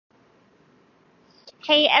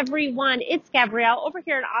Hey everyone, it's Gabrielle over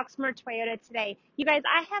here at Oxmoor Toyota today. You guys,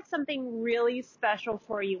 I have something really special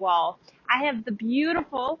for you all. I have the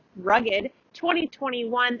beautiful, rugged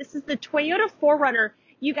 2021. This is the Toyota 4Runner.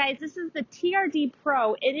 You guys, this is the TRD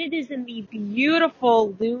Pro, and it is in the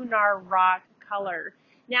beautiful Lunar rock color.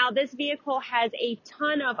 Now, this vehicle has a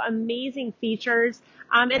ton of amazing features,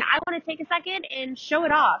 and I want to take a second and show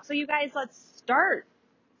it off. So you guys, let's start.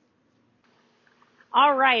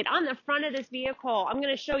 All right, on the front of this vehicle, I'm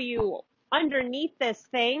going to show you underneath this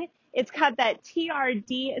thing. It's got that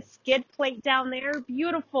TRD skid plate down there,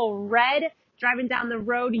 beautiful red. Driving down the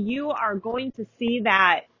road, you are going to see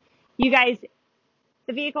that. You guys,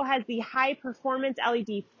 the vehicle has the high performance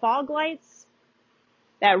LED fog lights,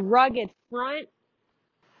 that rugged front.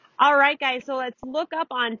 All right, guys, so let's look up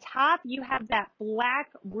on top. You have that black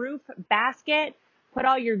roof basket. Put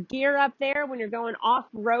all your gear up there when you're going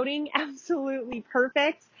off-roading. Absolutely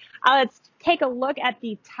perfect. Let's take a look at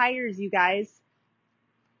the tires, you guys.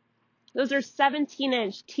 Those are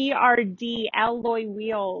 17-inch TRD alloy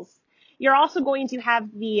wheels. You're also going to have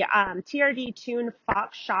the TRD Tune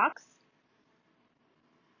Fox shocks.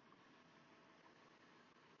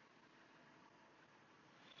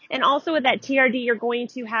 And also with that TRD, you're going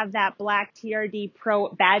to have that black TRD Pro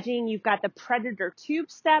badging. You've got the Predator tube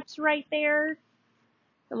steps right there.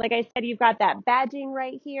 And like I said, you've got that badging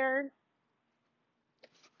right here.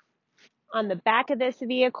 On the back of this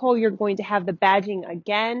vehicle, you're going to have the badging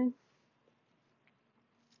again.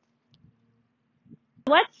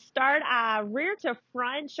 Let's start rear to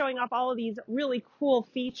front, showing off all of these really cool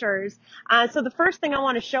features. So the first thing I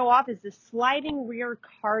want to show off is the sliding rear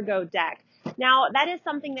cargo deck. Now, that is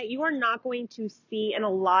something that you are not going to see in a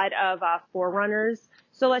lot of 4Runners.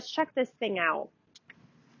 So let's check this thing out.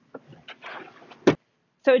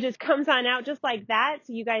 So it just comes on out just like that.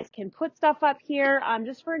 So you guys can put stuff up here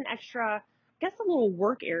just for an extra, I guess, a little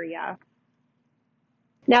work area.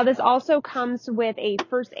 Now, this also comes with a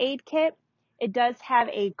first aid kit. It does have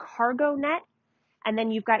a cargo net, and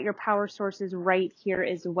then you've got your power sources right here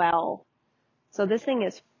as well. So this thing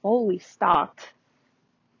is fully stocked.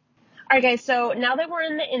 All right, guys, so now that we're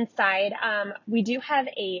in the inside, we do have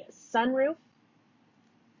a sunroof.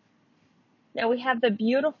 Now we have the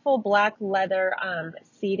beautiful black leather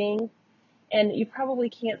seating, and you probably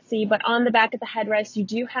can't see, but on the back of the headrest, you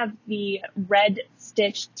do have the red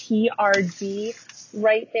stitched TRD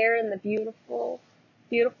right there in the beautiful,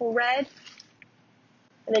 beautiful red.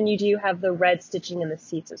 And then you do have the red stitching in the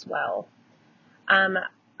seats as well.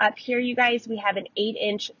 Up here, you guys, we have an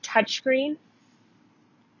 8-inch touchscreen.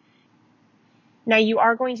 Now you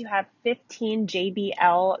are going to have 15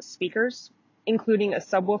 JBL speakers, including a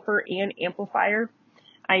subwoofer and amplifier.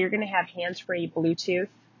 You're going to have hands-free Bluetooth.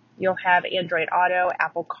 You'll have Android Auto,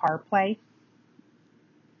 Apple CarPlay.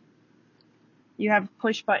 You have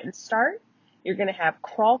push-button start. You're going to have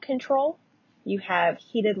crawl control. You have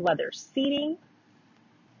heated leather seating.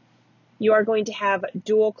 You are going to have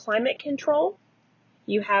dual climate control.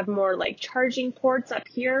 You have more like charging ports up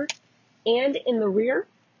here and in the rear.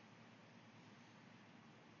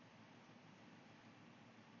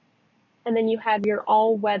 And then you have your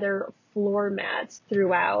all-weather floor mats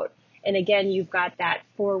throughout. And again, you've got that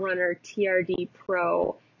 4Runner TRD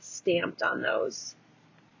Pro stamped on those.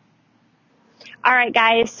 All right,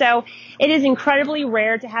 guys, so it is incredibly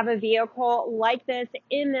rare to have a vehicle like this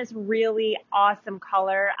in this really awesome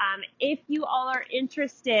color. If you all are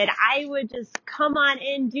interested, I would just come on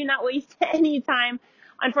in. Do not waste any time.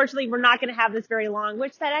 Unfortunately, we're not going to have this very long,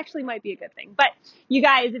 which that actually might be a good thing. But you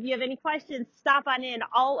guys, if you have any questions, stop on in.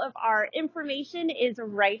 All of our information is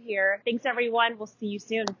right here. Thanks, everyone. We'll see you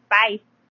soon. Bye.